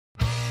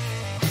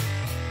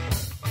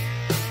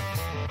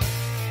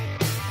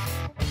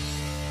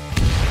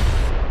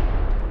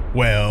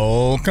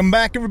Welcome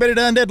back, everybody,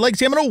 to Undead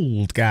Legacy. I'm an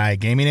old guy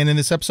gaming, and in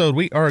this episode,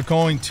 we are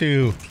going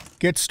to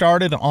get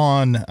started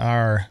on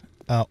our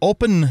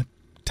open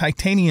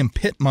titanium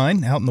pit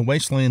mine out in the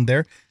wasteland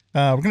there.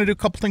 We're going to do a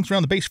couple things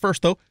around the base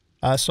first, though.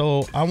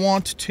 So I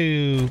want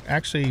to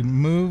actually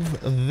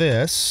move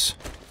this.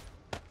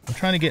 I'm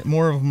trying to get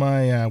more of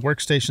my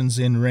workstations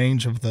in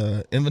range of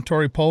the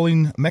inventory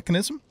polling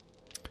mechanism.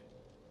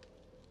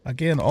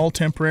 Again, all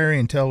temporary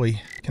until we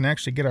can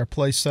actually get our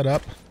place set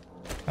up,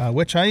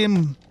 which I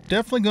am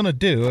definitely going to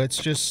do. It's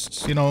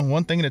just, you know,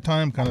 one thing at a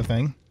time kind of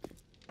thing.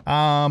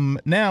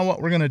 Now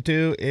what we're going to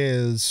do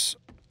is,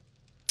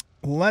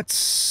 let's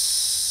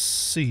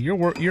see,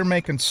 you're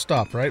making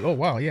stuff, right? Oh,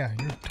 wow, yeah,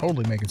 you're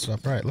totally making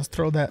stuff. All right, let's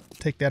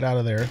take that out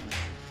of there.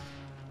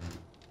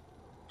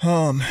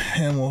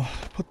 And we'll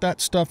put that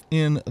stuff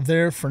in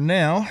there for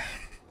now.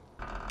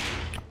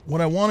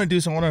 What I want to do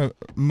is I want to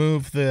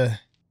move the...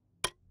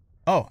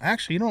 Oh,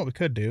 actually, you know what we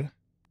could do?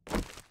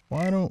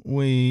 Why don't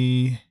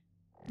we...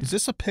 Is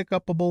this a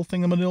pick-upable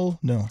thingamadoodle?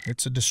 No,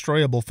 it's a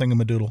destroyable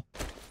thingamadoodle.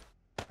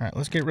 Alright,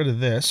 let's get rid of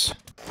this.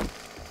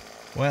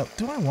 Well,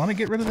 do I want to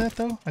get rid of that,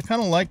 though? I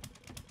kind of like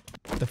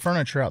the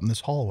furniture out in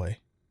this hallway.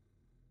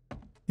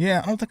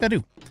 Yeah, I don't think I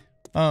do.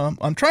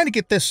 I'm trying to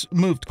get this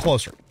moved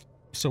closer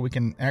so we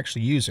can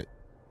actually use it.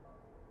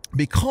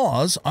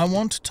 Because I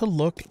want to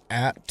look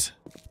at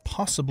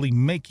possibly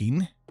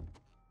making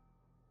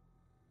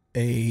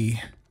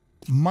a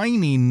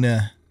mining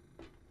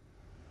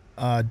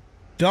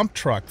dump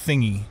truck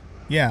thingy.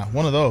 Yeah,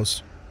 one of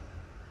those.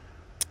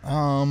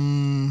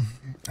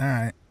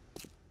 Alright.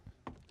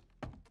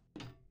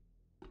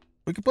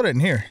 We could put it in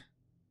here.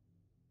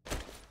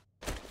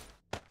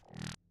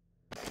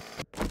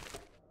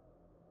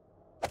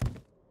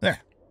 There.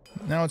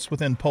 Now it's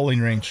within polling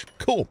range.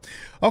 Cool.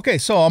 Okay,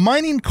 so a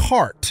mining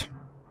cart.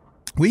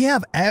 We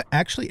have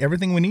actually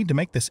everything we need to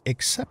make this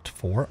except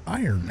for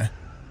iron.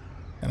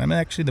 And I'm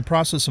actually in the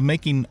process of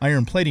making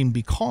iron plating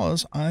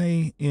because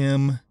I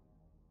am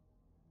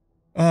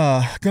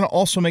gonna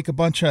also make a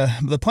bunch of...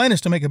 The plan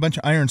is to make a bunch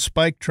of iron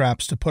spike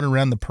traps to put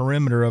around the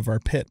perimeter of our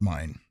pit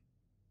mine.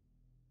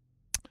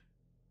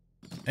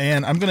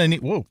 And I'm gonna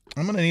need... Whoa!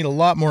 I'm gonna need a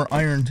lot more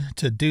iron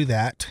to do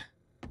that.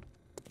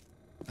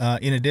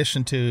 In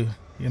addition to,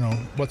 you know,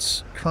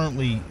 what's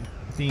currently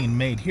being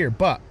made here.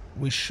 But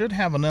we should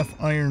have enough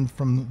iron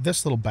from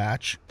this little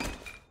batch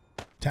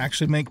to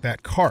actually make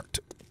that cart.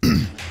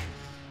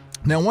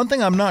 Now, one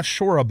thing I'm not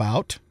sure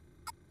about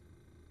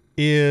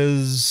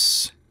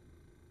is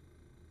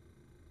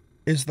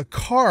the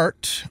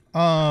cart,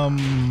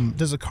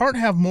 does the cart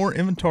have more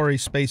inventory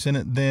space in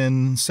it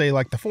than, say,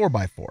 like the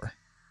 4x4?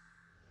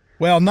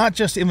 Well, not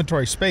just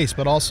inventory space,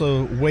 but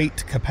also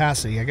weight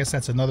capacity. I guess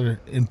that's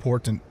another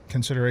important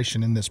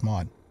consideration in this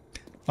mod.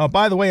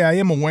 By the way, I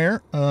am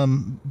aware,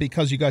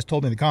 because you guys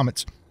told me in the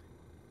comments,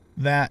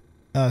 that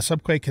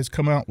Subquake has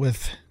come out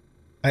with...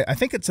 I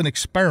think it's an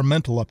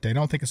experimental update. I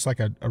don't think it's like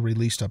a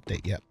released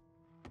update yet.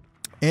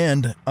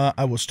 And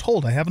I was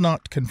told, I have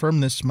not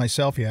confirmed this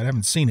myself yet, I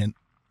haven't seen it,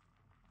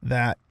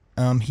 that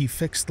he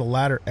fixed the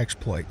ladder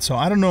exploit. So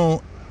I don't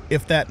know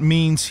if that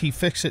means he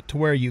fixed it to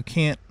where you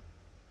can't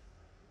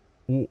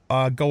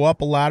go up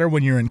a ladder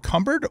when you're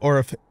encumbered, or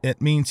if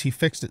it means he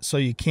fixed it so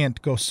you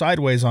can't go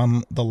sideways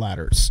on the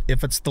ladders.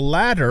 If it's the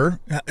latter,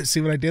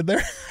 see what I did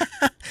there?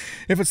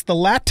 If it's the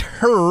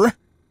latter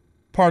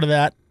part of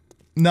that,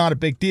 not a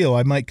big deal.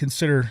 I might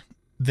consider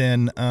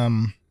then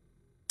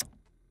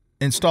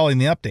installing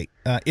the update,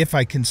 if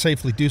I can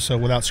safely do so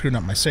without screwing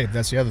up my save.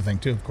 That's the other thing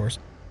too, of course.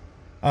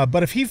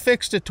 But if he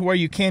fixed it to where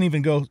you can't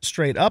even go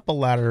straight up a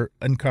ladder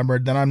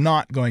encumbered, then I'm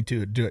not going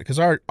to do it, because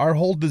our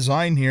whole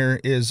design here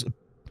is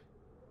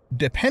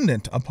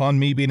dependent upon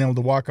me being able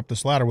to walk up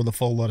this ladder with a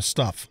full load of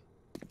stuff.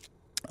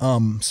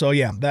 So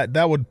yeah,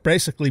 that would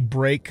basically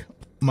break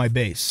my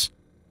base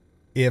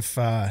if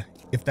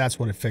that's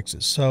what it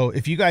fixes. So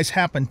if you guys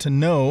happen to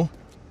know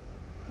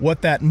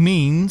what that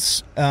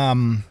means,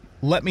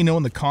 let me know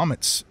in the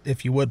comments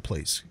if you would,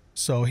 please.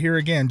 So here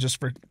again, just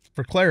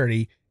for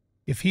clarity,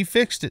 if he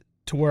fixed it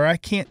to where I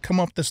can't come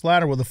up this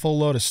ladder with a full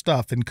load of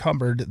stuff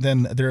encumbered,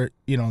 then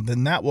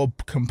then that will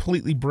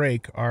completely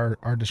break our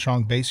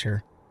Deshong base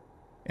here,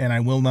 and I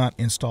will not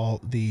install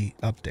the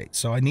update.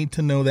 So I need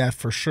to know that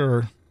for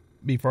sure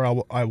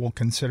before I will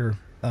consider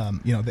the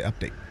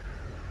update.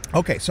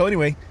 Okay, so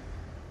anyway,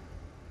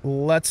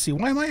 let's see.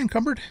 Why am I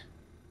encumbered?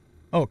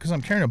 Oh, because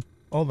I'm carrying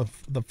all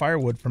the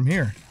firewood from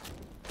here.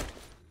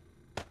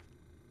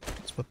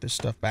 Let's put this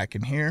stuff back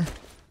in here.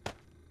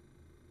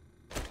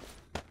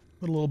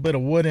 Put a little bit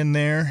of wood in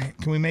there.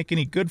 Can we make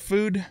any good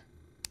food?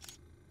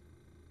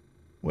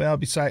 Well,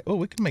 besides... Oh,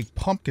 we can make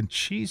pumpkin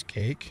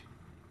cheesecake.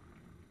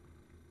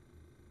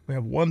 We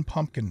have one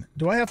pumpkin.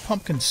 Do I have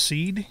pumpkin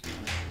seed?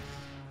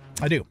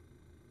 I do.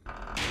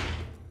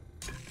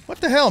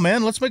 What the hell,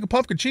 man? Let's make a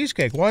pumpkin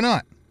cheesecake. Why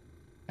not?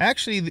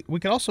 Actually, we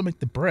could also make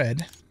the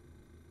bread.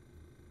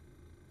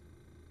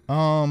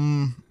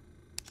 Yeah.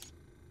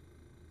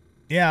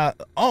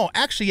 Oh,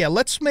 actually, yeah.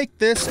 Let's make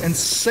this and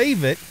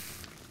save it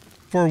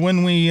for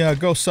when we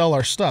go sell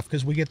our stuff,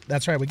 because we get,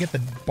 that's right, we get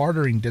the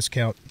bartering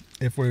discount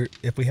if we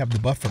have the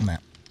buff from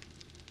that.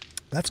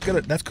 That's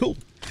good. That's cool.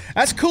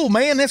 That's cool,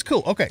 man. That's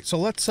cool. Okay, so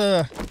let's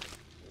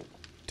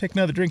take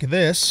another drink of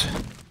this.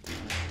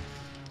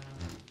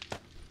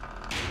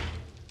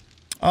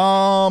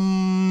 All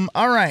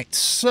right.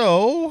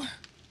 So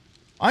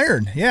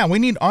iron. Yeah, we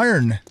need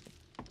iron.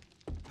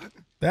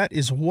 That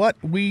is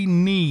what we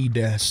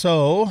need.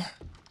 So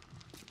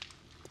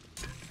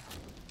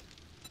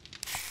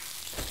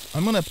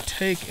I'm going to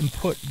take and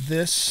put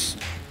this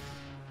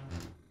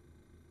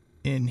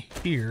in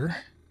here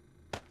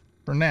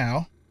for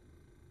now.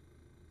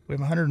 We have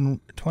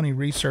 120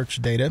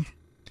 research data.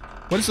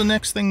 What is the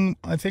next thing?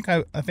 I think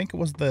it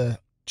was the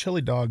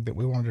chili dog that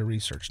we wanted to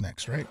research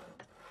next, right?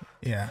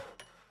 Yeah.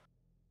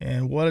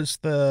 And what is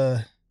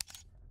the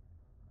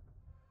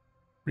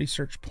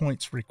research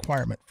points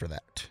requirement for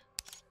that?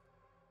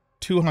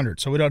 200.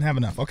 So we don't have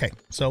enough. Okay.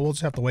 So we'll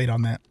just have to wait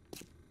on that.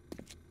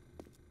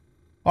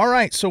 All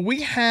right. So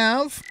we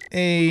have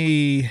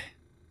a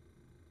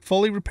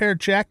fully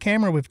repaired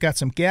jackhammer. We've got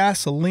some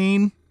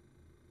gasoline.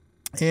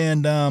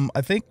 And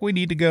I think we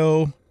need to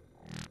go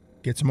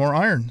get some more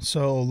iron.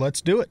 So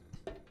let's do it.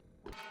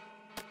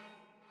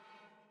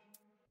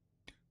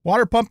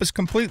 Water pump is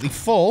completely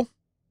full.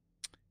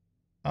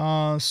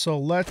 So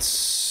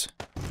let's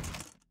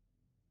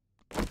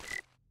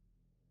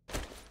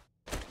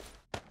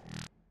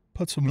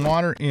put some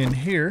water in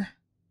here.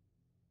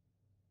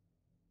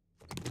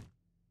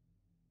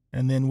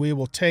 And then we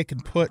will take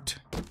and put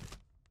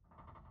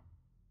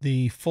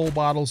the full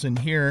bottles in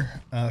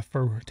here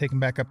for taking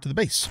back up to the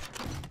base.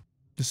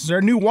 This is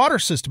our new water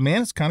system,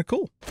 man. It's kind of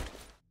cool.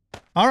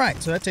 All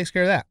right, so that takes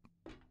care of that.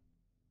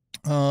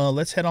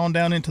 Let's head on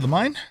down into the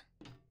mine.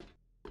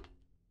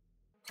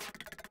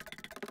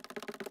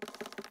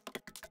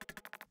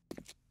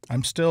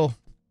 I'm still,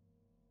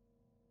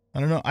 I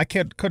don't know. I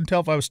couldn't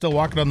tell if I was still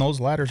walking on those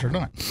ladders or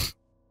not.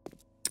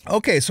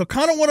 Okay, so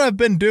kind of what I've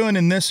been doing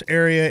in this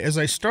area is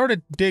I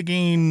started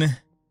digging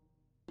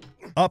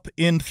up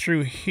in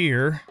through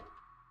here.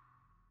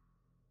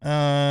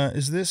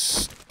 Is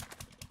this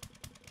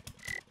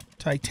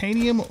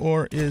titanium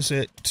or is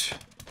it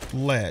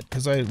lead?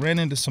 Because I ran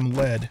into some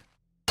lead.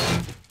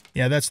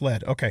 Yeah, that's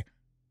lead. Okay.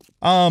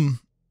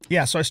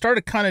 Yeah, so I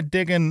started kind of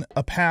digging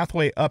a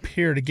pathway up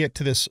here to get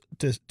to this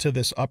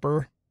this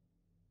upper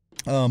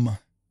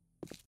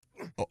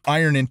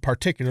iron in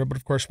particular, but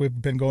of course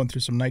we've been going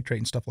through some nitrate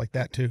and stuff like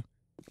that too.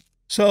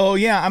 So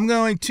yeah, I'm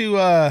going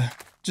to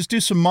just do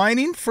some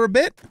mining for a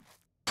bit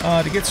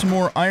to get some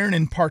more iron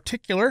in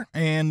particular,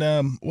 and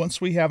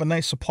once we have a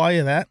nice supply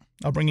of that,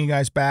 I'll bring you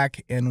guys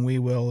back and we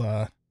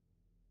will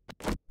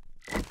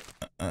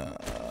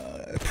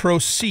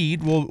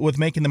proceed with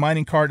making the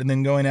mining cart and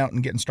then going out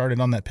and getting started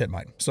on that pit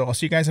mine. So I'll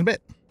see you guys in a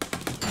bit.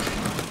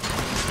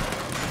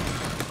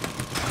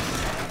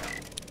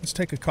 Let's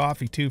take a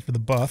coffee too for the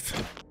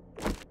buff.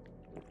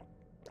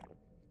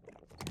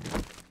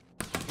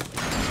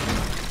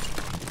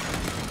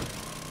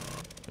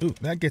 Ooh,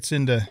 that gets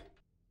into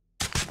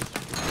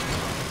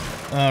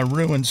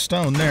ruined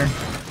stone there.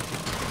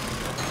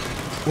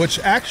 Which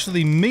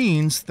actually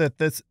means that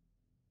this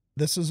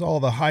is all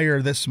the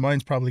higher this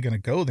mine's probably going to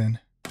go then.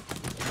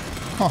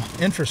 Huh,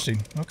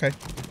 interesting. Okay.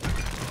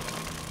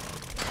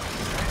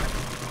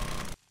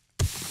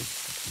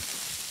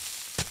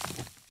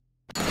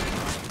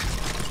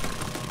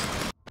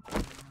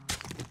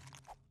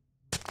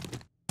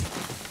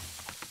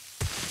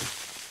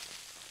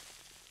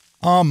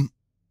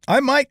 I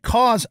might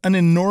cause an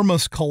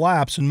enormous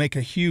collapse and make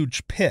a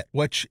huge pit,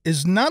 which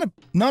is not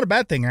a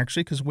bad thing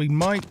actually, because we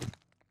might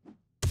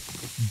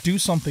do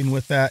something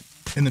with that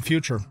in the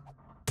future.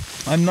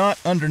 I'm not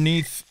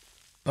underneath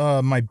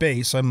my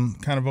base. I'm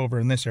kind of over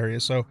in this area,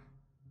 so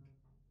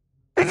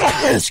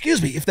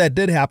excuse me, if that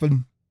did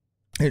happen,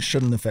 it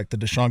shouldn't affect the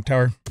Deshonk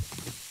Tower.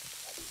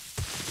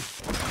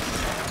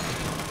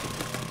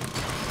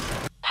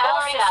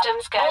 Power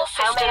systems go.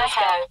 How many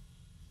go?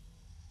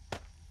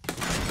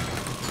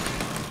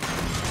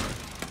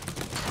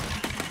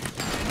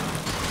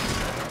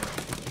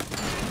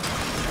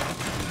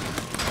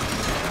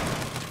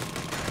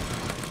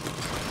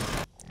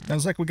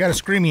 Sounds like we got a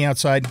screamy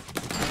outside.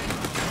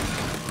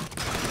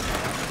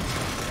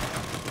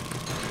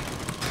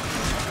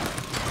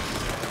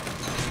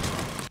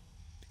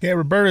 Okay,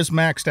 Roberta's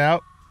maxed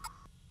out.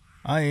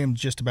 I am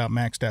just about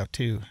maxed out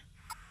too.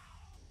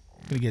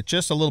 Gonna get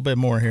just a little bit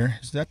more here.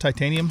 Is that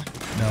titanium?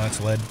 No,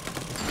 that's lead.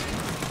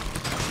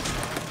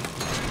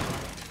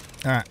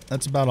 Alright,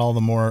 that's about all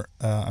the more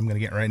I'm gonna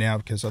get right now,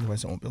 because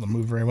otherwise I won't be able to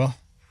move very well.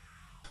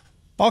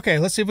 Okay,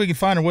 let's see if we can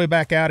find our way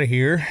back out of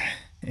here.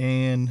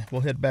 And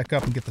we'll head back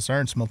up and get this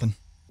iron smelting.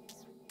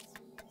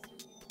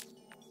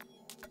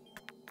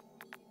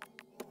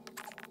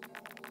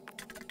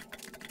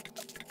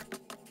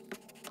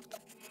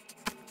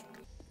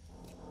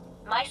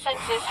 My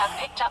senses have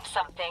picked up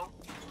something.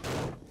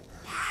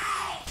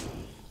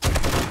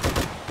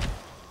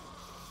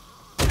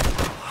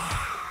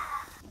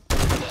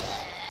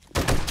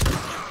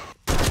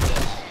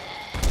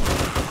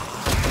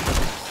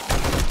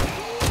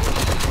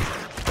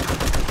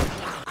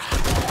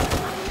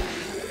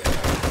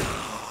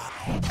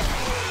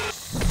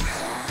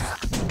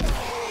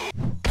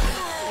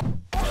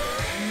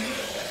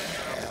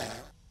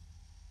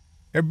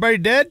 Everybody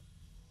dead?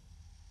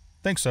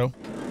 Think so.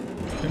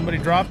 Anybody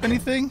drop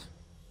anything?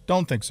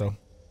 Don't think so.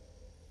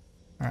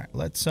 Alright,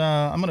 let's,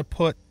 I'm gonna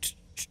put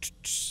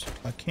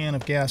a can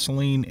of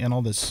gasoline and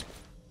all these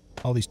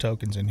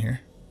tokens in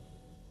here.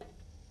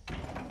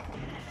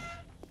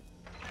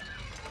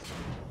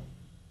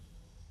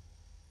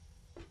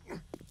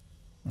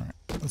 Alright,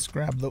 let's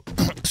grab the,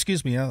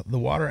 excuse me, the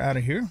water out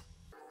of here.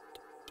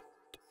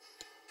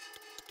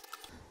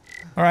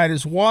 Alright,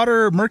 is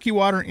water, murky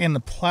water in the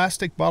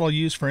plastic bottle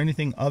used for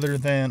anything other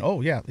than,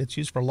 oh yeah, it's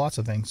used for lots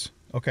of things.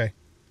 Okay.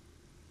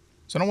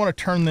 So I don't want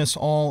to turn this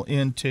all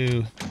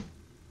into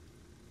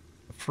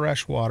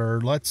fresh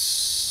water.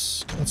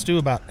 Let's do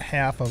about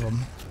half of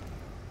them.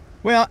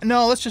 Well,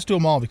 no, let's just do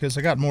them all because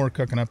I got more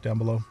cooking up down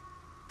below.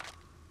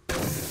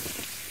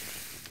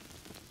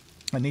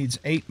 It needs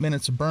 8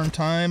 minutes of burn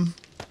time.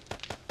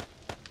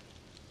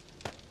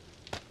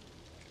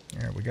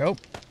 There we go.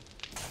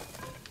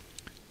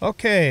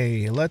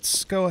 Okay,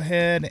 let's go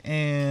ahead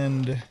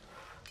and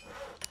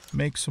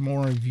make some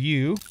more of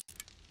you.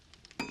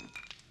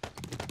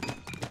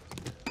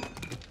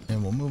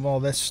 And we'll move all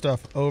this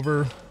stuff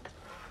over.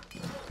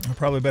 I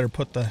probably better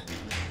put the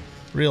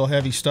real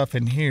heavy stuff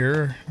in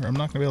here, or I'm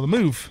not going to be able to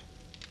move.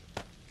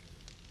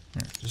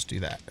 Here, just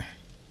do that.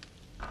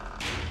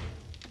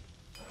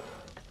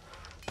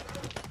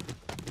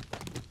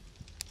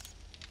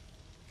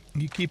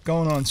 You keep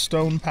going on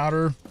stone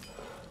powder,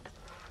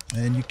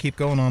 and you keep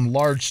going on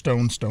large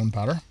stone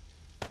powder.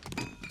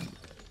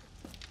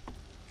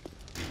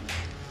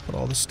 Put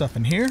all this stuff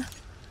in here.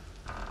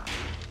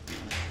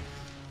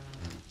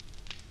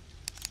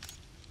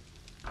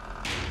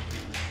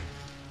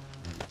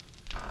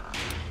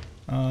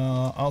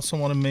 I also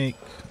want to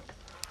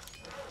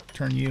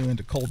turn you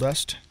into coal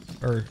dust.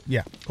 Or,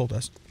 yeah, coal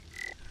dust.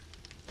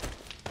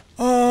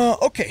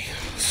 Okay.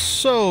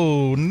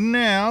 So,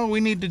 now we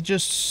need to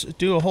just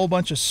do a whole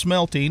bunch of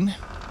smelting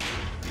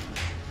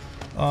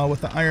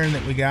with the iron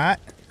that we got.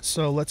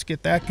 So, let's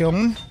get that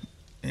going.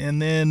 And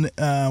then,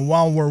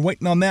 while we're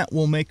waiting on that,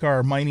 we'll make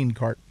our mining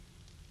cart.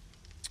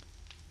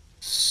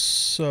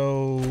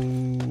 So,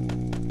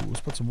 let's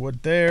put some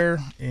wood there,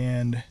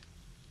 and...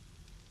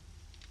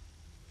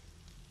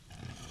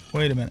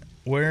 Wait a minute.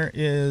 Where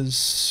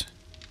is...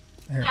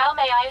 Here. How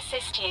may I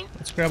assist you?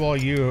 Let's grab all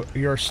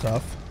your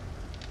stuff.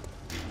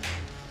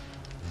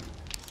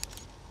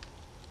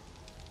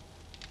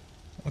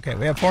 Okay,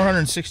 we have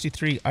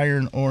 463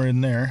 iron ore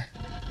in there.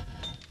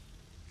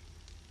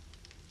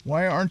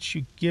 Why aren't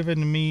you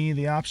giving me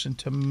the option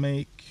to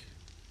make...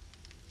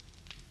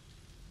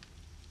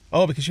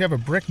 Oh, because you have a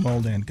brick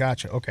mold in.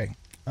 Gotcha. Okay.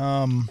 Do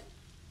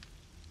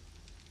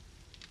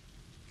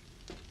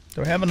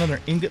I have another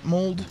ingot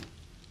mold?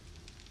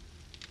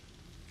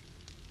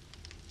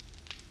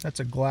 That's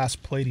a glass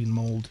plating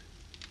mold.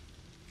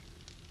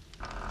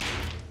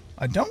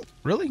 I don't?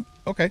 Really?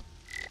 Okay.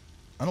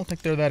 I don't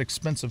think they're that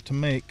expensive to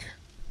make.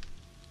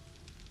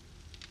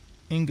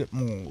 Ingot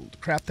mold.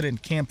 Crafted in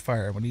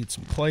campfire. We need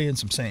some clay and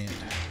some sand.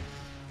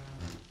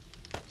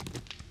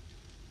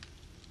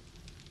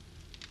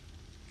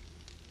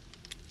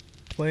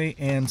 Clay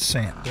and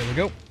sand. There we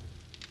go.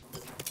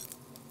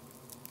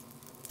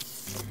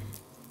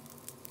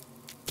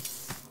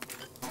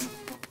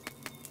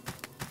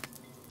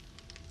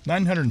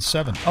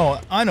 $907.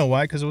 Oh, I know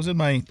why, because it was in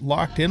my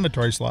locked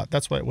inventory slot.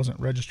 That's why it wasn't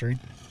registering.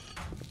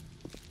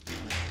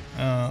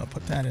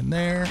 Put that in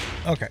there.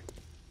 Okay.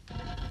 I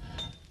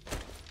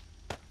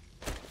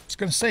was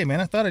going to say, man,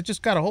 I thought I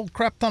just got a whole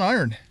crap ton of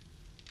iron.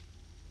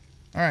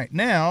 All right,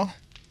 now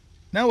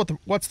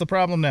what's the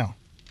problem now?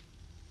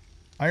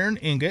 Iron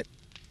ingot.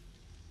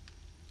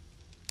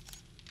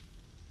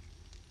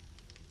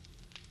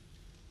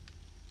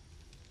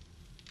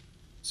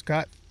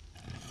 Scott.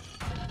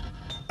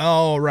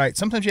 Oh, right.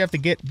 Sometimes you have to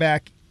get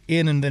back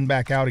in and then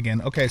back out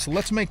again. Okay, so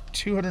let's make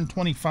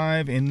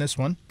 225 in this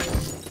one.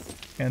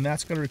 And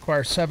that's going to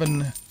require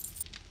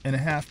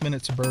 7.5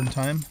 minutes of burn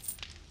time.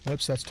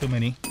 Whoops, that's too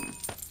many.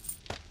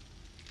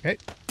 Okay.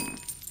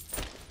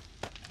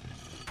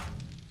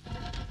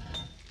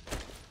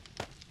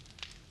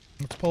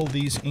 Let's pull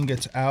these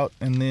ingots out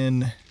and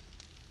then...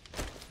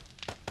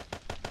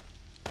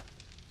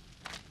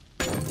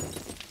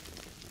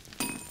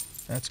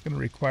 That's going to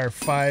require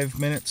 5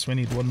 minutes. We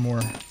need one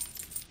more.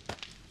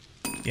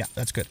 Yeah,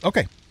 that's good.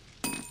 Okay.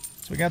 So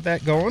we got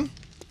that going.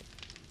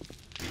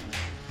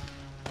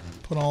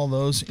 Put all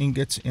those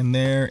ingots in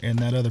there and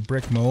that other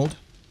brick mold.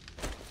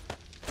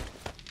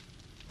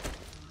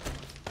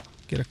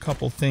 Get a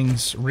couple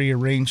things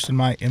rearranged in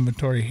my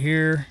inventory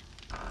here.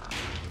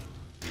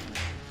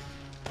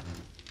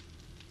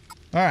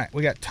 Alright,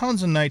 we got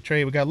tons of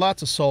nitrate. We got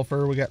lots of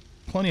sulfur. We got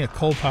plenty of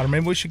coal powder.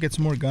 Maybe we should get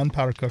some more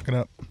gunpowder cooking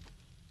up.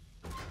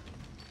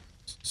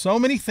 So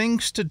many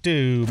things to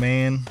do,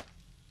 man.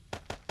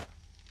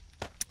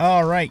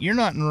 All right, you're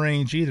not in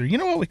range either. You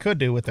know what we could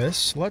do with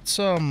this? Let's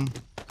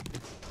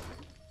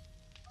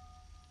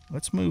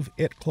move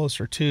it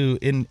closer to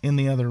in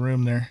the other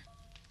room there.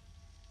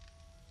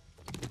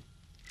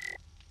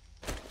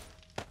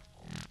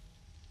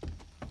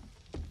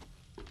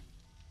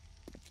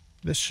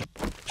 This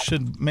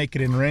should make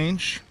it in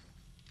range.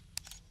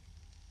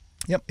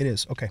 Yep, it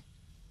is. Okay.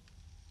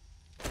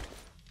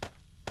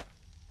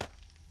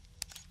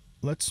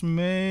 Let's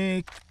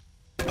make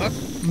a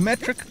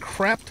metric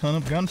crap ton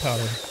of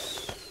gunpowder.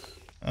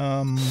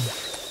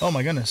 Oh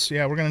my goodness.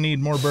 Yeah, we're going to need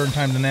more burn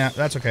time than that.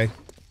 That's okay.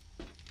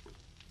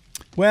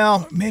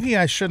 Well, maybe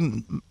I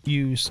shouldn't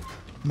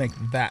make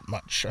that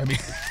much. I mean,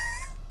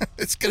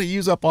 it's going to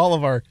use up all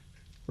of our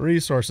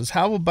resources.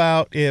 How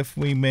about if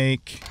we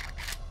make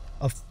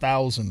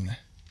 1,000?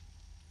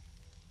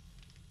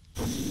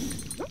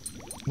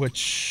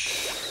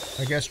 Which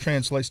I guess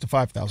translates to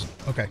 5,000.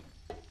 Okay.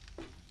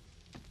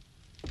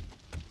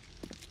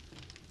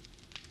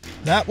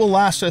 That will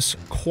last us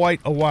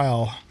quite a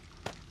while,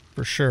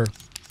 for sure.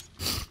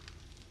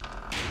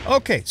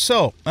 Okay,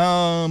 so,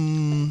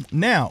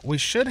 now we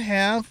should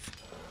have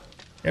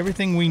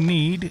everything we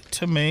need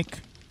to make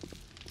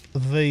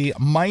the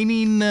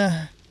mining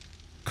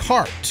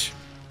cart.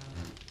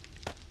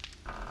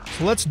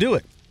 So let's do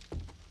it.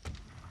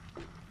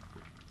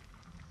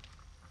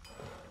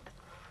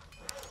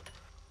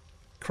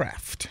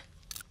 Craft.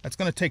 That's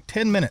going to take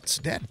 10 minutes.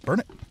 Dad, burn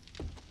it.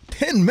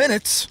 10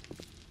 minutes?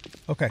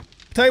 Okay.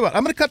 Tell you what,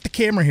 I'm going to cut the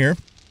camera here.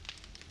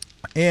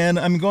 And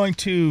I'm going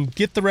to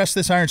get the rest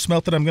of this iron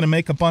smelted. I'm going to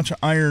make a bunch of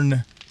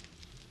iron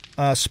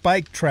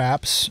spike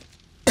traps.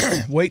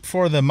 Wait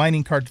for the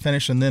mining cart to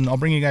finish, and then I'll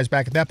bring you guys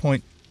back at that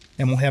point,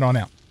 and we'll head on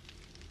out.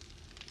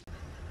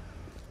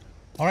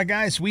 All right,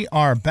 guys, we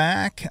are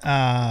back.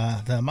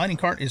 The mining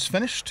cart is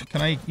finished.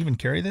 Can I even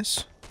carry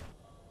this?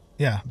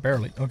 Yeah,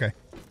 barely. Okay.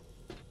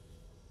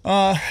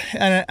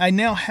 And I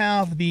now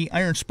have the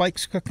iron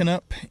spikes cooking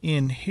up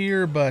in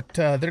here, but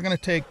they're going to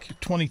take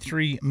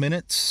 23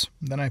 minutes.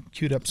 Then I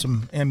queued up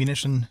some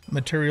ammunition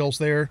materials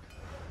there.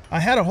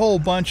 I had a whole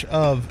bunch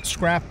of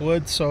scrap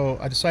wood, so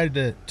I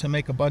decided to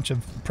make a bunch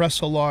of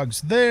presso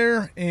logs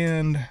there,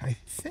 and I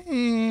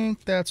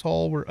think that's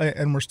all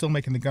and we're still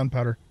making the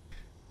gunpowder.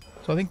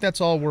 So I think that's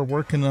all we're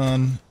working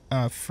on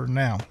for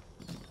now.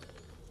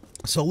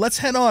 So let's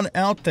head on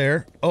out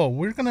there. Oh,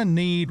 we're going to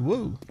need,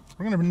 we're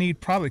going to need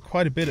probably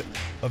quite a bit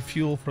of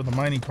fuel for the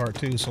mining cart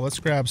too. So let's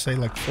grab, say,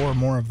 like 4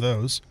 more of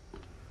those.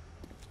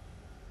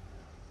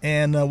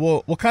 And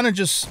we'll kind of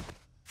just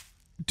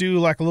do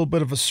like a little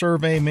bit of a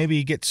survey,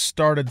 maybe get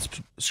started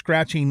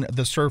scratching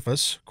the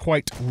surface,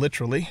 quite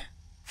literally.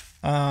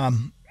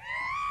 Master,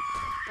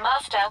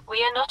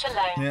 we are not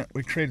alone. Yeah,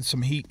 we created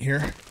some heat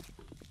here.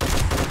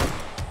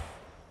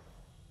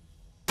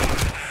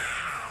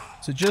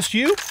 Is it just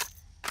you?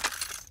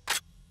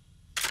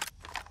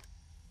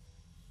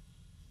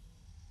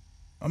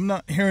 I'm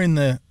not hearing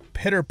the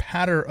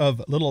pitter-patter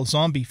of little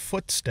zombie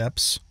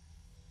footsteps,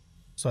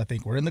 so I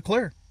think we're in the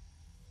clear.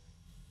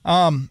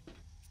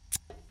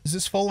 Is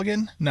this full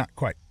again? Not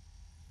quite.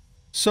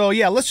 So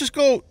yeah, let's just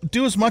go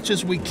do as much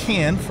as we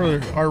can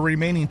for our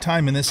remaining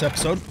time in this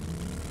episode.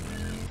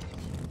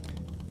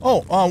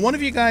 Oh, one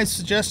of you guys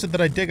suggested that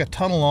I dig a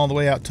tunnel all the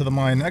way out to the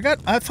mine.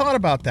 I thought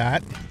about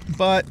that,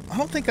 but I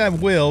don't think I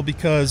will,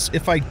 because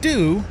if I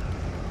do,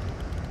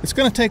 it's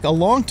going to take a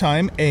long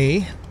time,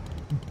 A.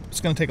 It's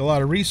going to take a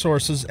lot of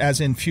resources,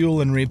 as in fuel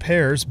and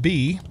repairs,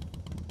 B.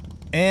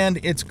 And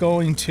it's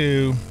going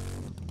to...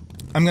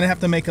 I'm going to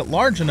have to make it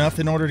large enough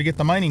in order to get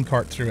the mining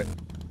cart through it.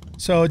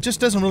 So it just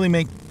doesn't really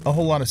make a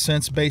whole lot of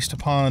sense based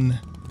upon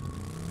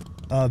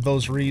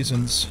those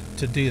reasons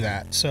to do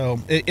that. So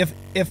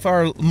if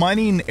our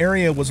mining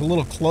area was a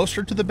little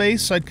closer to the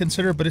base, I'd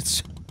consider, but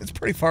it's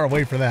pretty far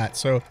away for that.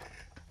 So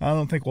I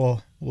don't think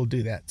we'll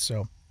do that.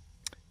 So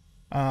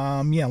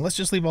yeah, let's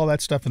just leave all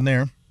that stuff in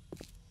there.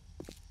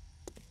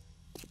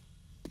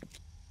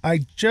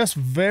 I just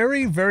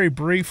very, very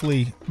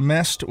briefly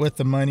messed with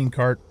the mining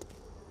cart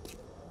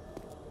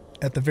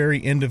at the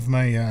very end of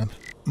my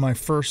my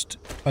first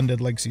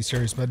Undead Legacy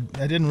series, but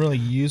I didn't really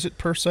use it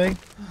per se.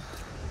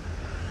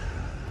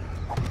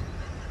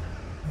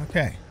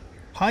 Okay.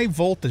 High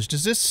voltage.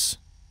 Does this...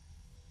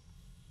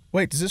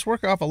 Wait, does this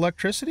work off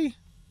electricity?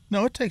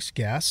 No, it takes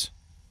gas.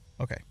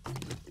 Okay.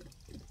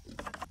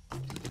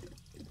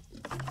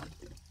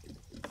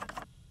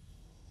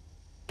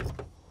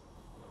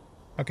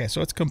 Okay,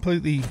 so it's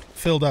completely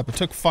filled up. It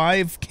took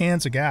 5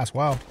 cans of gas.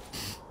 Wow.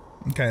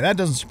 Okay, that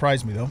doesn't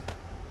surprise me, though.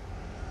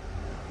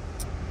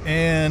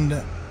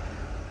 And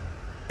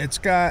it's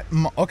got...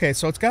 Okay,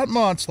 so it's got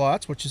mod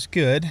slots, which is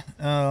good.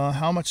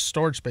 How much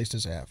storage space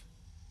does it have?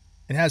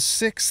 It has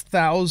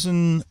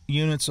 6,000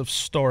 units of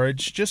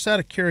storage. Just out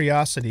of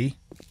curiosity...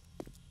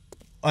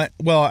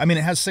 well, I mean,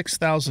 it has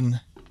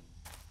 6,000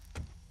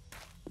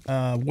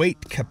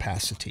 weight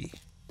capacity.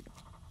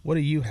 What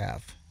do you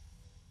have?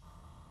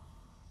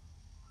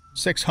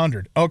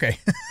 600. Okay.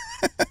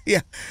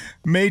 Yeah,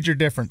 major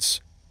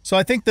difference. So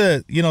I think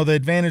the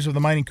advantage of the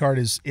mining cart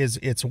is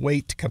its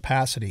weight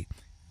capacity.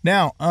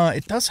 Now,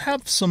 it does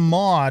have some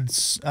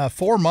mods,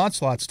 4 mod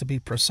slots to be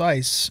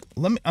precise.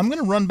 I'm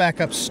going to run back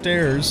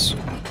upstairs,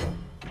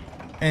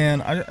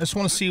 and I just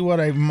want to see what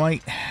I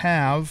might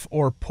have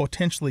or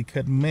potentially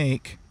could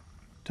make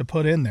to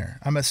put in there.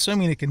 I'm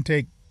assuming it can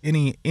take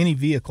any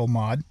vehicle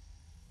mod.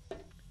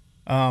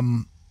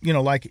 You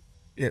know, like,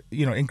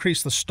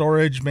 increase the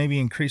storage, maybe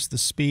increase the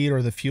speed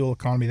or the fuel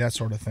economy, that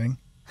sort of thing.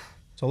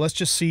 So let's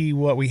just see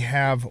what we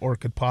have or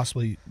could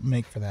possibly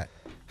make for that.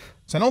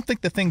 So I don't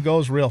think the thing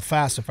goes real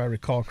fast, if I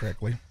recall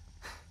correctly.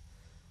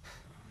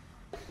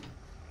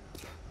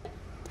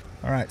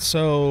 All right,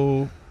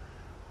 so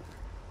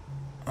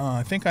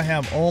I think I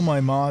have all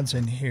my mods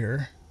in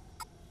here.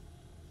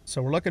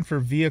 So we're looking for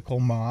vehicle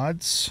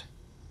mods.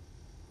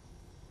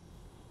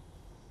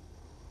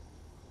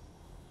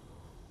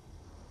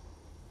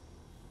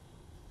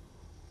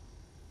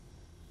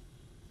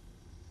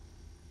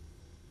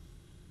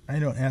 I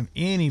don't have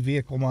any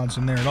vehicle mods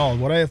in there at all.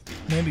 Would I have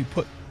maybe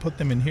put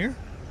them in here?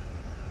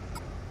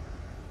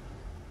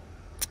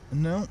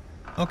 No.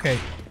 Okay.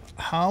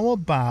 How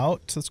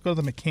about, let's go to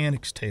the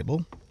mechanics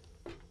table.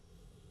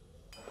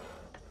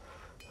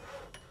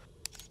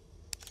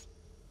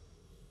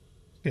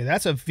 Okay,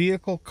 that's a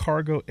vehicle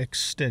cargo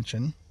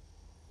extension.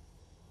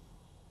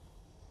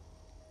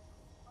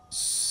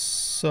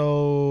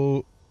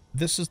 So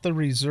this is the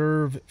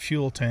reserve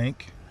fuel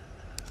tank.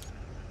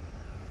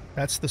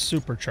 That's the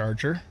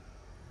supercharger.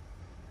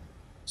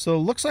 So it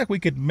looks like we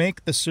could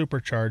make the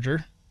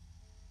supercharger.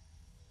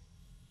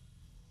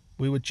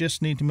 We would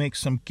just need to make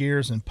some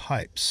gears and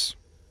pipes.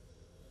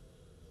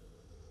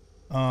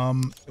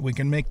 We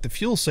can make the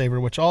fuel saver,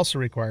 which also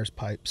requires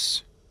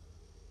pipes.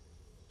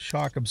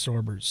 Shock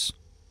absorbers.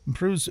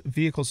 Improves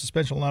vehicle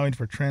suspension, allowing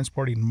for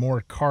transporting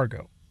more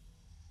cargo.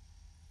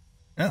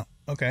 Oh,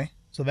 okay.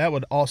 So that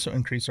would also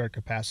increase our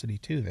capacity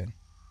too then.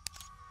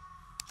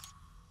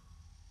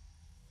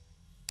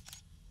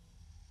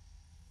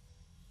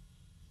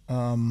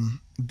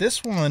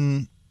 This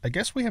one, I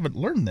guess we haven't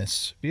learned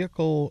this.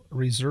 Vehicle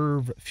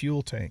reserve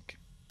fuel tank.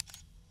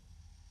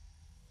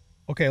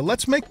 Okay,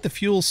 let's make the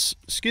fuels.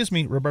 Excuse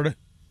me, Roberta.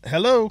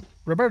 Hello,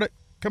 Roberta.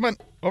 Come on,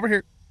 over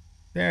here.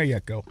 There you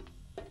go.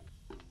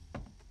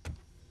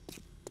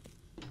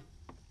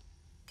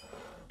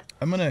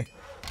 I'm going to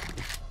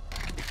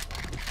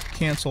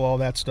cancel all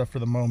that stuff for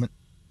the moment.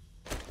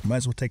 Might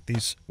as well take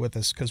these with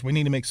us because we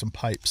need to make some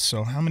pipes.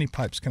 So how many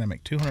pipes can I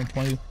make?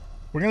 220.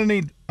 We're going to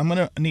need, I'm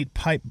going to need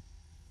pipe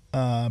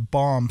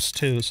bombs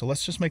too. So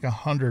let's just make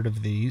 100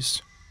 of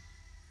these.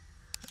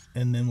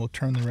 And then we'll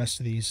turn the rest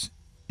of these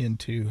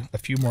into a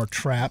few more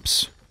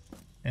traps.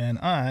 And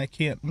I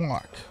can't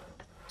walk.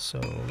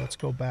 So let's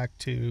go back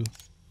to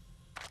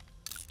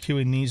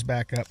queuing these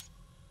back up.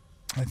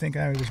 I think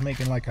I was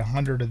making like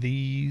 100 of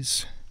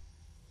these.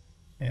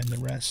 And the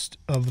rest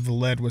of the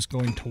lead was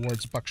going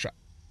towards buckshot.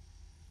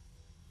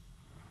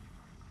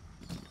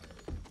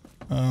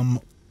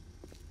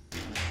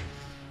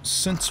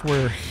 Since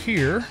we're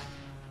here,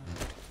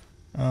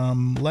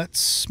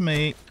 let's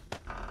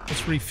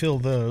refill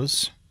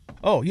those.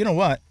 Oh, you know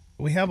what?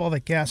 We have all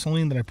that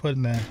gasoline that I put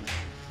in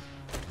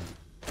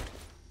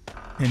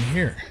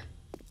here.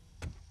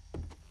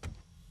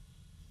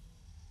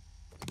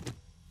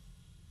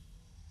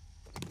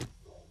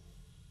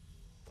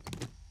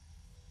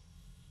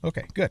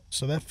 Okay, good.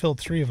 So that filled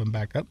 3 of them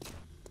back up.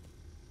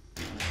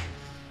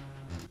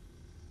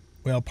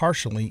 Well,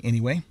 partially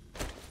anyway.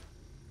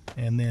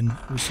 And then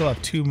we still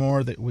have 2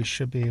 more that we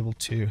should be able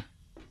to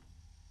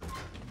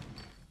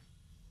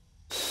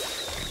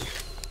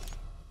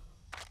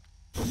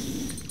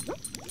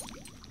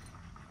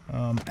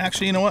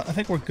actually, you know what? I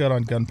think we're good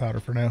on gunpowder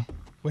for now.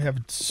 We have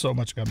so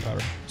much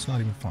gunpowder. It's not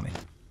even funny.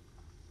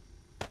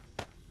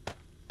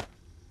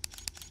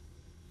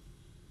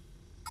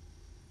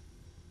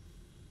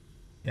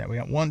 Yeah, we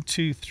got 1,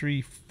 2,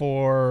 3,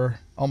 4,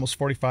 almost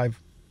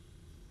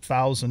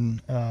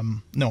 45,000,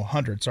 no,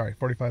 100, sorry,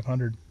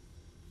 4,500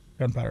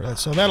 gunpowder.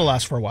 So that'll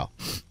last for a while.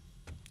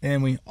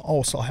 And we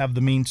also have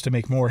the means to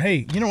make more.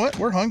 Hey, you know what?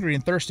 We're hungry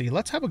and thirsty.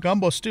 Let's have a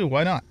gumbo stew.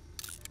 Why not?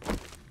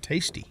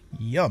 Tasty.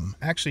 Yum.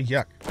 Actually,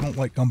 yuck. I don't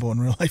like gumbo in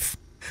real life.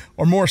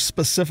 Or more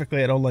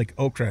specifically, I don't like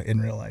okra in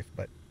real life.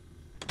 But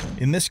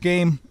in this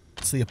game,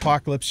 it's the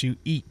apocalypse. You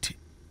eat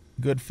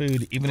good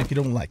food even if you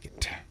don't like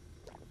it.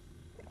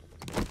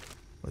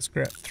 Let's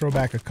throw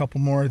back a couple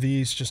more of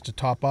these just to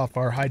top off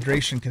our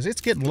hydration because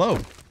it's getting low.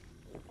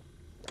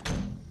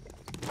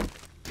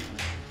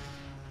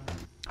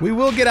 We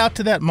will get out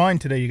to that mine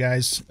today, you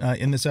guys,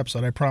 in this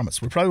episode, I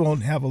promise. We probably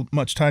won't have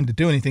much time to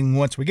do anything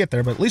once we get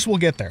there, but at least we'll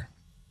get there.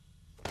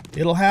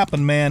 It'll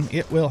happen, man.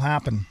 It will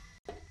happen.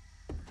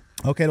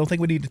 Okay, I don't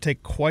think we need to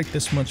take quite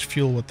this much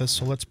fuel with us,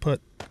 so let's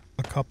put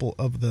a couple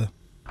of the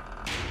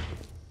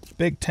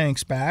big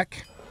tanks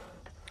back.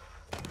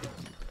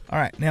 All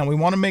right, now we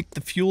want to make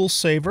the fuel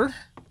saver.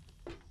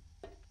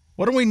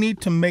 What do we need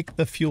to make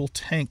the fuel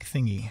tank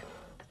thingy?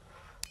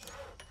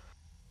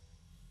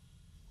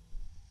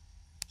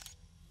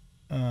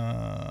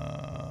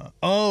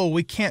 Oh,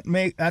 we can't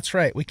make, that's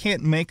right. We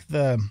can't make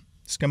the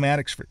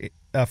schematics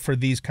for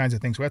these kinds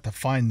of things. We have to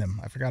find them.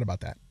 I forgot about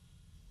that.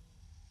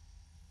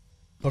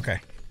 Okay.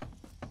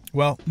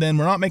 Well, then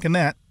we're not making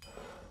that.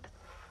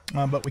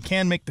 But we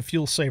can make the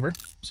fuel saver.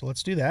 So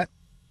let's do that.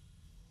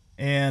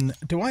 And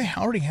do I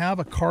already have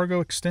a cargo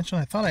extension?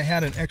 I thought I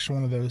had an extra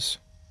one of those.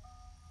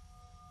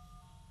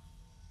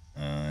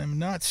 I'm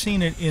Not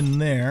seen it in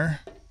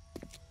there.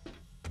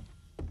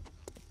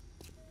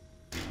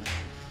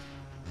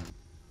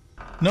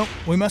 Nope,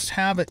 we must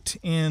have it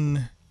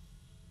in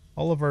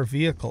all of our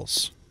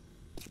vehicles.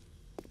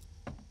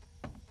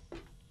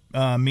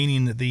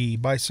 Meaning the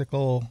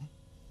bicycle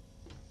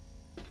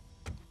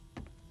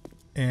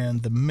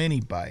and the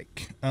mini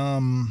bike.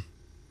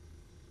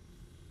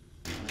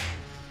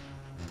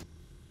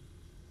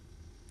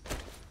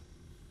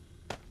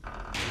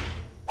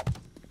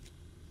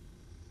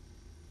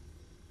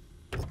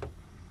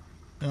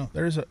 No,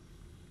 there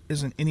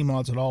isn't any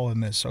mods at all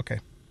in this. Okay.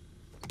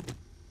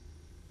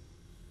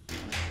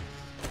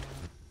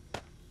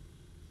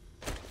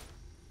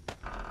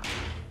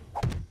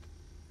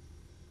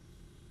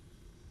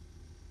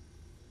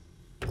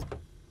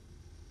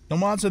 No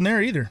mods in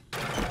there either.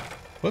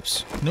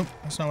 Whoops. Nope,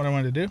 that's not what I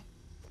wanted to do.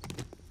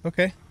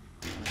 Okay.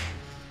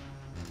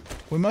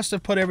 We must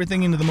have put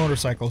everything into the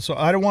motorcycle. So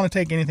I don't want to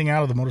take anything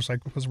out of the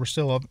motorcycle because we're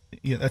still,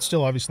 that's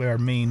still obviously our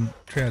main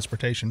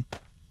transportation.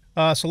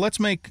 So let's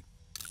make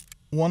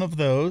one of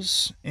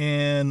those.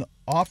 And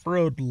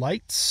off-road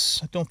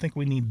lights. I don't think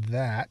we need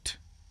that.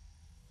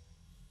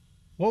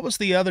 What was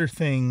the other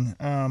thing?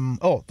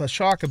 Oh, the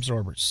shock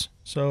absorbers.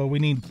 So we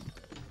need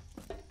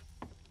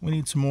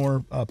some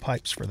more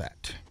pipes for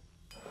that.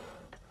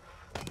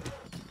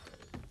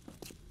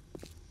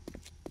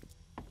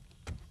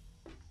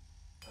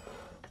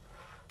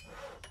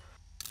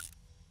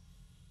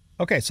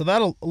 Okay, so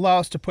that'll allow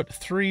us to put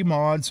 3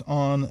 mods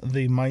on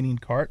the mining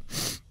cart.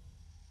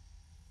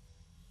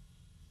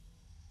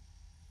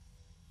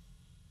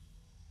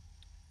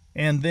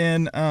 And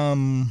then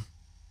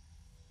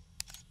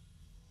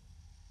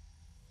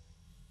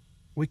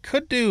we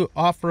could do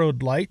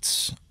off-road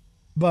lights,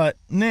 but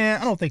nah,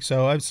 I don't think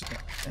so.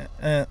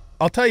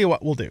 I'll tell you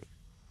what we'll do.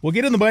 We'll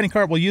get in the mining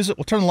cart, we'll use it,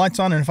 we'll turn the lights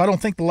on, and if I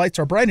don't think the lights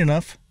are bright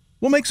enough,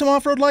 we'll make some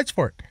off-road lights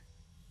for it.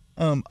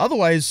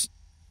 Otherwise,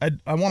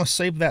 I want to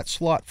save that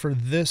slot for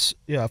this,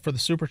 for the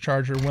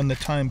supercharger when the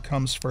time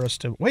comes for us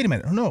to... Wait a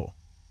minute, no.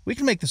 We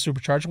can make the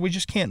supercharger, we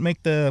just can't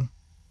make the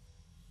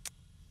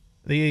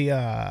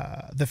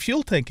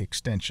fuel tank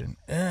extension.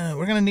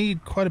 We're going to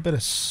need quite a bit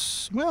of...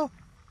 Well,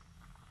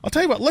 I'll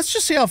tell you what, let's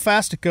just see how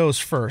fast it goes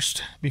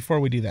first before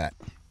we do that.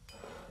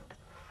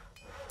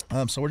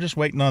 So we're just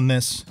waiting on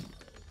this.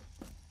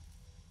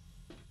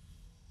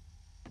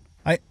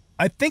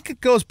 I think it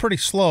goes pretty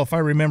slow if I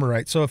remember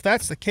right. So if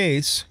that's the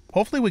case,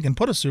 hopefully we can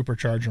put a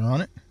supercharger on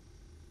it.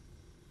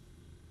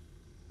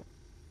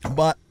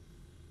 But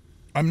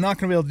I'm not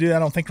going to be able to do that, I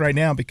don't think, right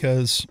now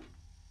because...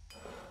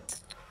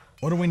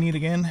 What do we need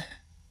again?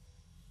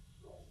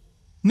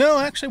 No,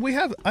 actually,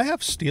 I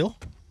have steel.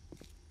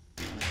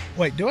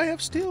 Wait, do I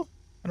have steel?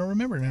 I don't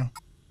remember now.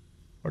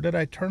 Or did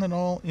I turn it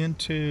all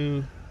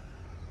into...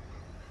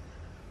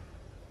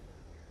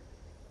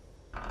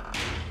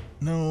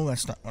 No,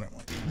 that's not what I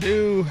want to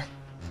do.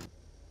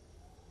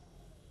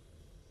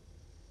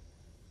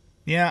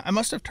 Yeah, I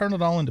must have turned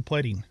it all into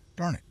plating.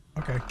 Darn it.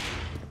 Okay.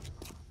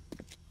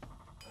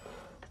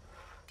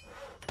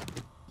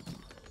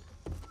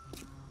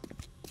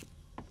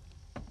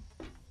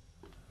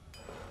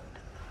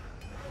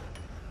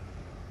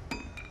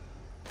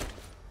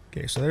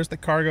 Okay, so there's the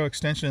cargo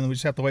extension, and we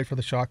just have to wait for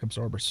the shock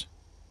absorbers.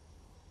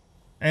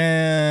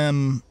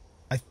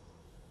 I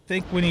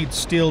think we need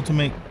steel to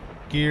make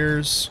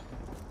gears.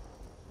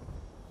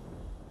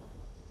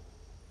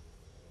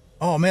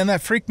 Oh man,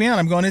 that freaked me out.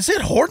 I'm going, is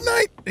it Horde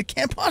Night? It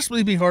can't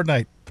possibly be Horde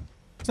Night.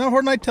 It's not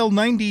Horde Night till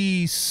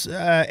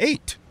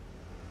 98.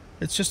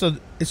 It's just a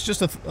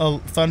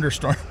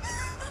thunderstorm.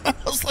 I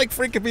was like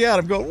freaking me out.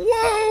 I'm going,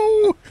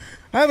 whoa!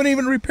 I haven't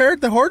even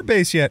repaired the Horde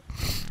base yet.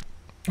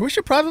 We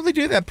should probably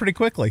do that pretty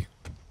quickly.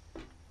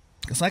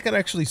 Because I could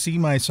actually see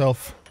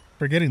myself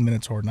forgetting that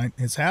it's Horde Night.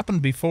 It's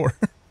happened before.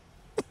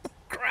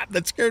 Crap,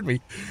 that scared me.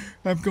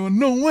 I'm going,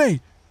 no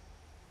way!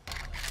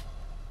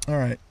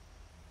 Alright.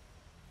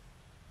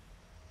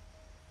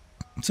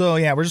 So,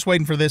 yeah, we're just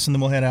waiting for this and then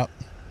we'll head out.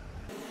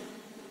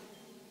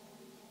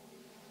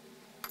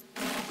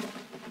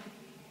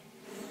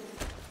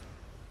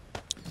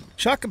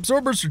 Shock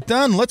absorbers are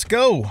done. Let's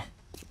go.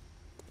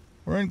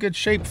 We're in good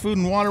shape food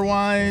and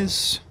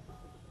water-wise.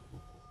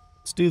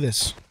 Let's do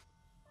this.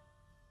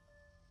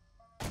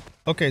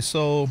 Okay,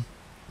 so...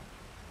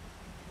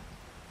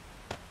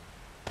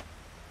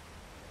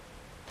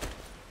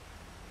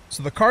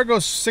 So the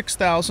cargo's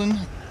 6,000.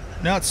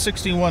 Now it's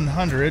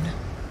 6,100.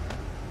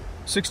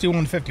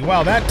 6,150.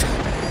 Wow, that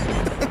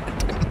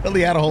didn't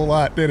really add a whole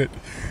lot, did it?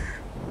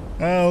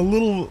 A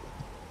little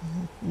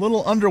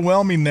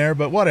underwhelming there,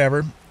 but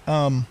whatever.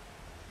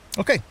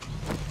 Okay.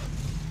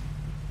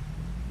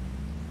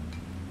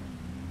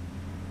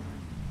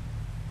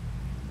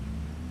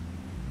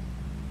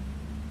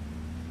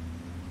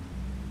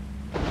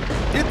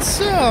 It's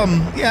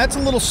yeah, it's a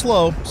little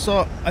slow,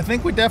 so I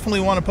think we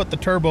definitely want to put the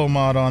turbo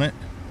mod on it.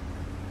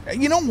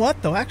 You know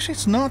what, though? Actually,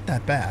 it's not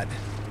that bad.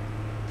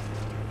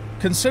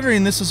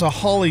 Considering this is a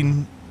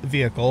hauling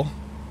vehicle,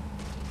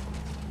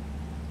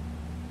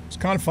 it's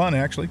kind of fun,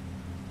 actually.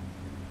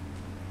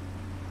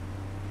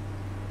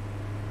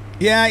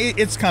 Yeah,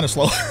 it's kind of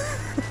slow.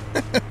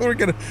 we're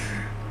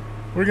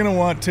gonna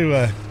want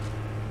to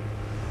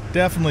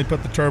definitely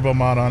put the turbo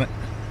mod on it.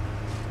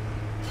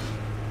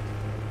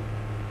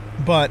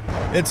 But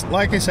it's,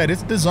 like I said,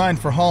 it's designed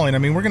for hauling. I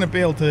mean, we're going to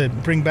be able to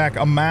bring back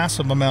a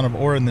massive amount of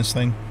ore in this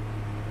thing.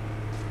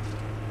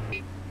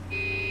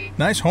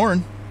 Nice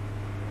horn.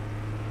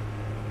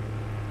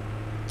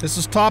 This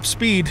is top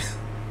speed.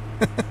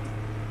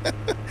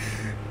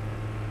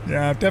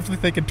 Yeah, I'm definitely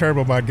thinking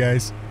turbo mod,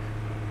 guys.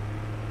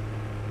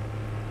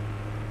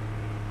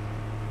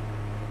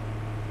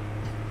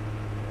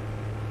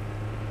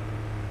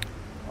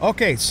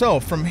 Okay, so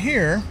from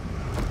here,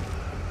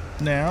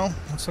 now,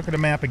 let's look at the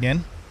map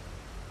again.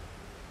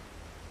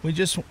 We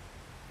just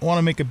want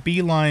to make a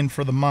beeline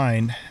for the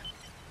mine.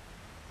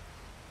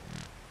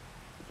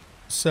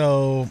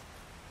 So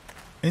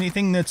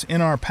anything that's in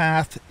our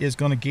path is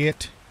going to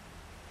get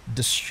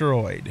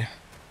destroyed.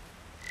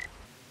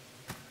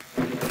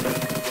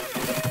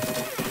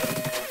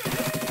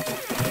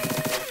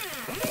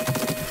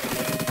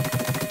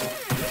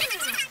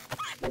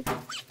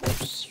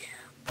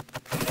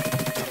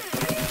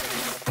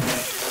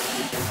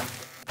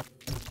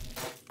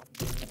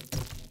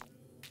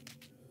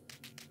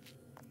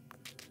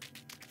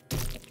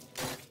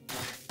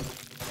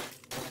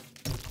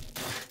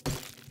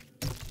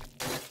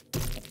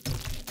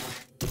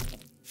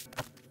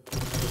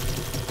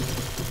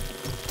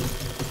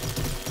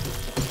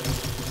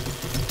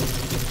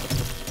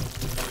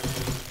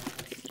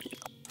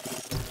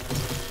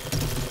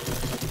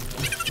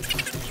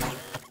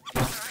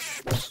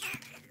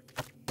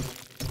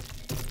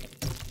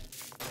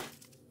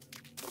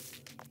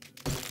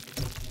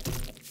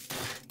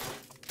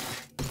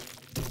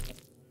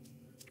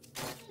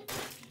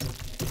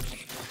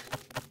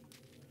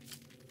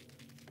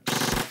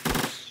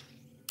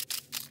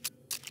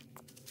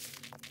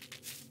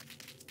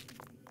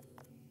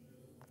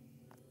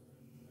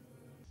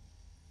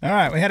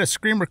 Alright, we had a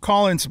screamer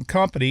call in some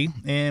company,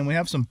 and we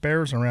have some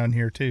bears around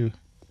here too.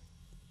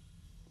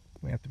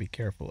 We have to be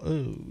careful.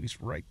 Oh,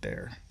 he's right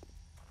there.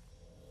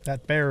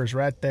 That bear is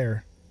right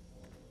there.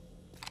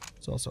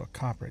 There's also a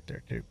cop right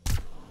there too.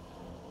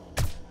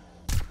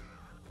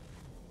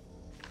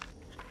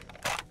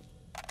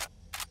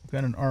 We've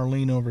got an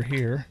Arlene over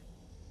here.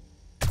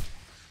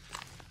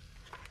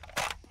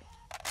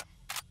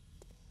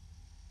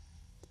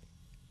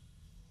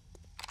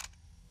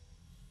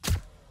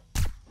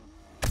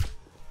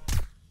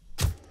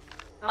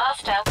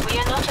 Master, we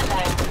are not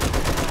alone.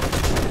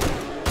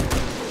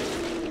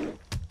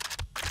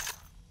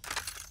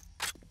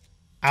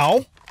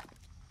 Ow!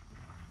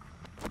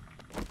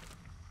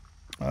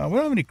 We don't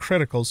have any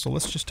criticals, so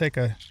let's just take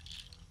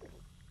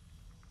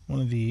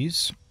one of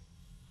these.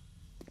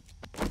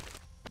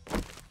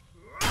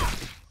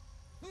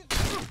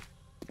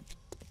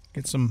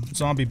 Get some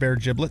zombie bear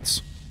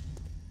giblets.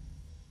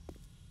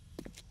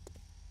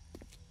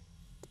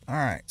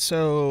 Alright,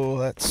 so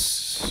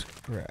let's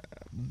grab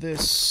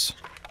this.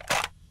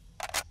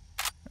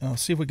 I'll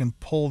see if we can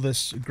pull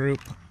this group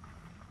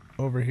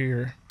over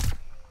here.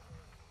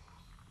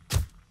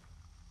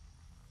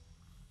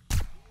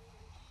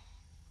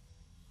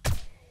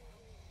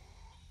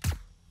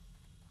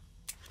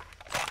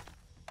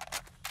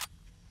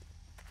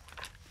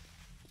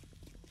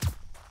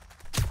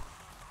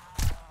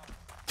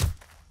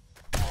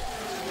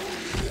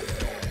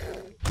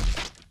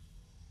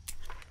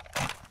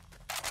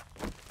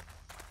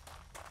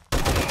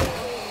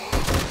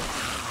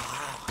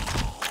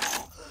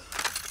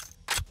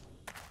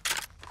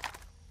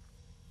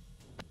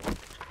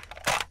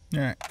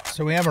 Alright,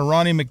 so we have a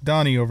Ronnie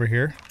McDonough over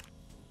here.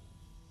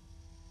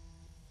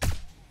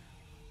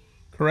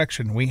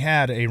 Correction, we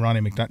had a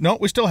Ronnie McDonough. No,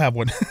 we still have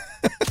one.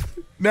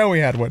 No, we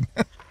had one.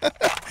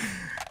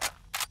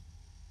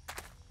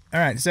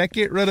 Alright, does that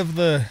get rid of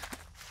the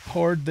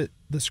horde that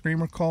the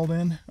screamer called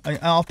in?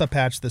 I'll have to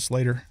patch this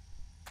later.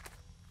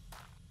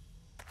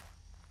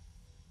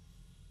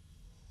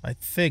 I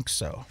think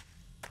so.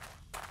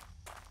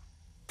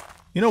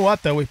 You know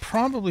what, though? We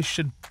probably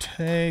should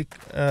take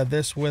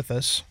this with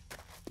us.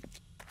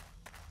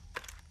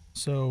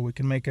 So we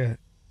can make a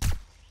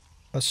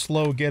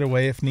slow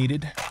getaway if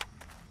needed.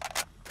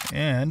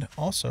 And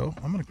also,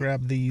 I'm going to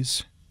grab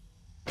these.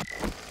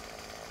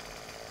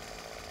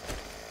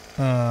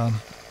 Oh,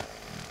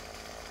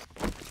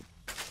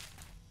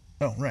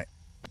 right.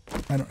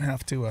 I don't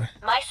have to...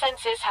 My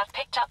senses have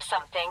picked up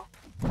something.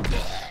 I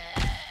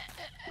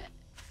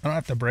don't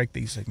have to break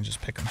these. I can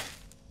just pick them.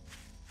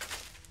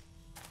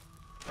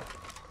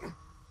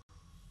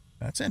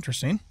 That's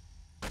interesting.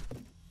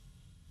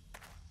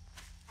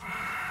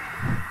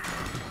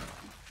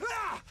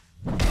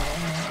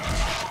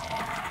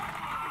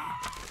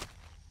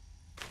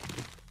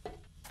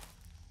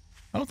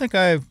 I don't think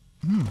I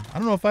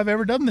don't know if I've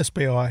ever done this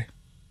POI.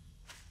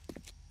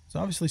 There's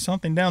obviously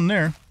something down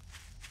there.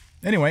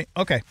 Anyway,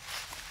 okay.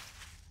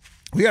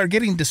 We are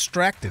getting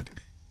distracted.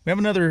 We have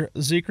another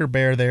Zeker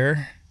bear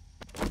there.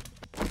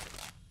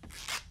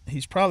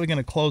 He's probably going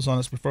to close on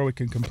us before we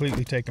can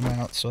completely take him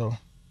out, so...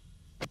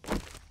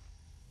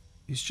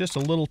 He's just a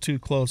little too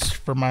close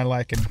for my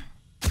liking.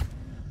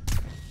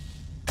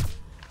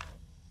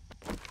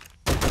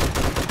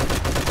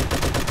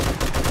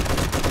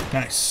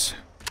 Nice.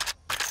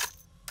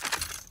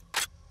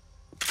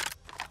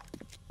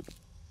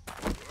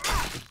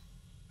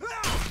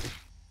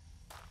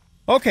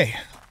 Okay,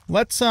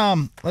 let's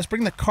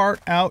bring the cart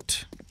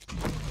out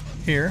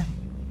here.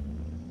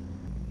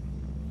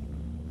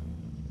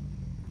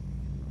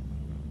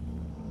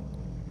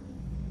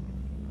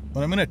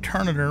 But I'm going to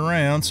turn it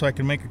around so I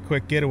can make a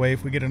quick getaway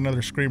if we get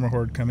another screamer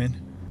horde come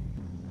in.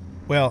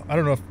 Well, I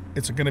don't know if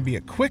it's going to be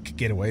a quick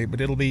getaway,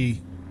 but it'll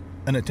be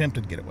an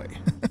attempted getaway.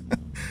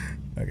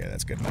 Okay,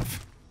 that's good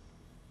enough.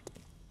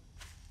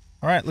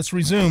 All right, let's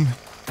resume.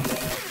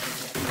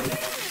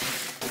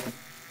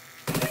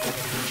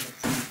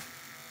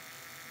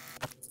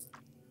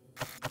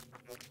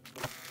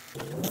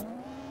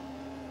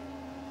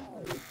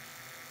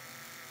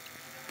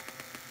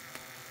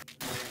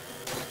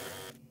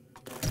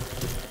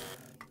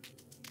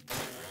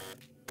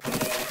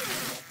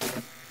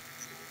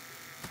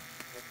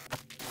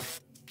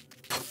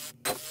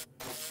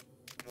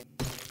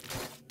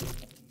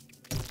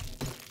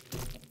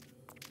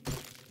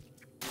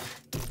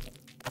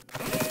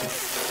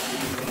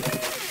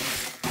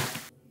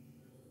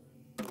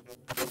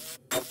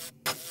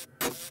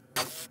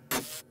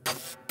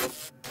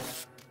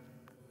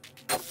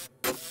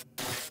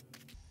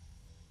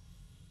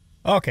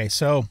 Okay,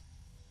 so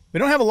we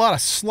don't have a lot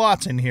of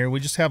slots in here. We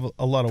just have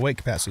a lot of weight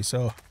capacity,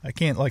 so I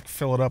can't like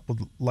fill it up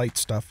with light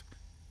stuff.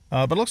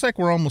 But it looks like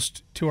we're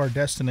almost to our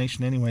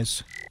destination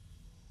anyways.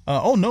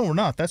 Oh, no, we're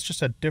not. That's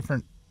just a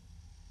different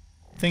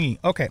thingy.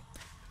 Okay.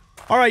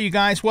 All right, you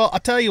guys. Well, I'll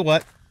tell you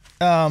what.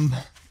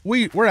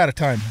 We're out of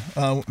time.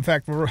 In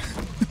fact,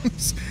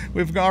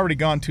 we've already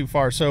gone too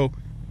far. So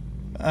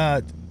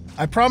I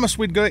promised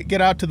we'd get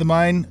out to the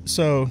mine.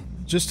 So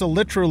just to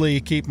literally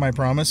keep my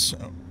promise,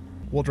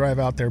 we'll drive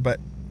out there. But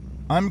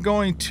I'm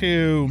going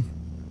to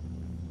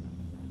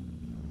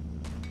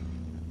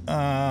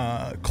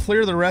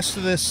clear the rest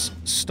of this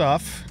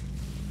stuff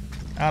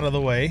out of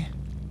the way.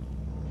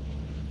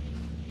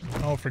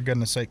 Oh, for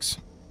goodness sakes.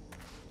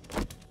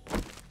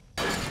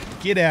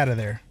 Get out of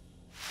there.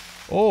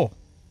 Oh,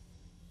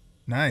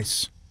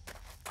 nice.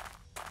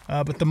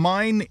 But the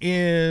mine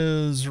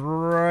is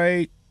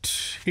right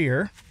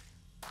here.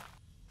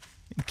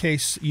 In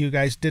case you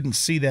guys didn't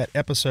see that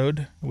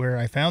episode where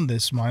I found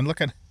this mine.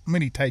 Look at how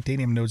many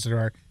titanium nodes there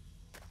are.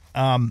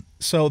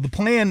 So the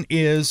plan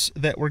is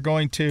that we're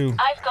going to...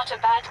 I've got a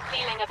bad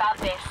feeling about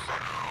this.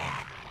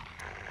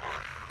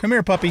 Come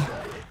here, puppy.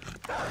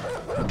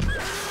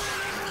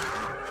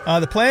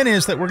 The plan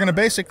is that we're going to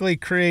basically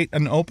create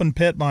an open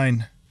pit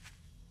mine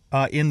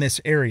in this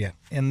area.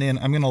 And then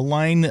I'm going to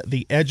line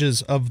the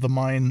edges of the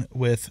mine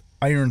with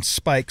iron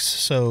spikes.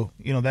 So,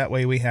 you know, that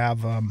way we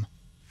have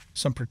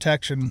some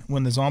protection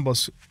when the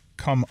zombos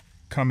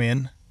come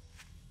in.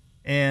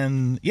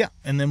 And, yeah,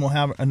 and then we'll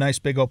have a nice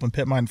big open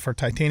pit mine for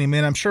titanium.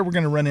 And I'm sure we're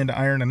going to run into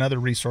iron and other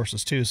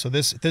resources, too. So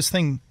this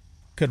thing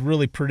could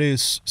really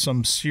produce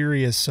some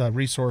serious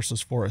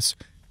resources for us.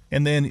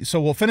 And then,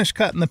 so we'll finish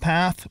cutting the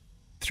path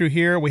through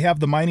here. We have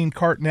the mining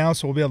cart now,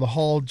 so we'll be able to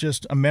haul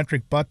just a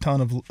metric butt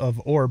ton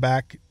of ore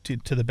back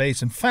to the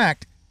base. In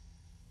fact,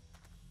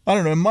 I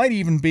don't know, it might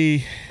even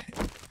be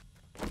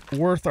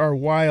worth our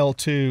while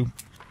to,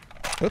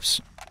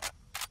 oops,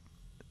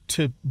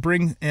 to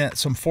bring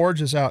some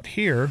forges out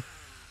here.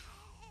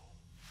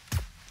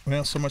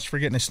 Well, so much for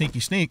getting a sneaky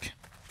sneak.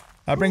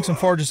 I'll bring some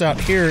forges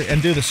out here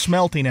and do the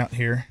smelting out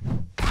here.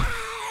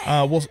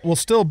 We'll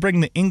still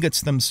bring the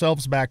ingots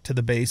themselves back to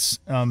the base,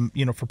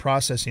 you know, for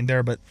processing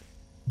there, but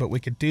we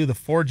could do the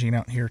forging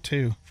out here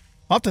too.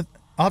 I'll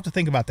have to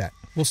think about that.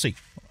 We'll see.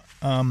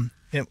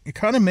 It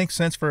kind of makes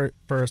sense for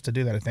us to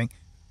do that, I think.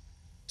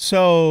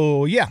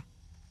 So yeah.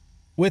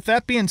 With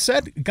that being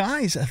said,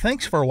 guys,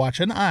 thanks for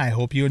watching. I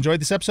hope you enjoyed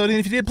this episode, and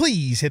if you did,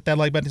 please hit that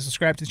like button,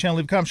 subscribe to the channel,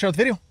 leave a comment, share the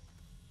video,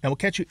 and we'll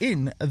catch you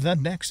in the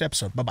next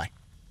episode. Bye bye.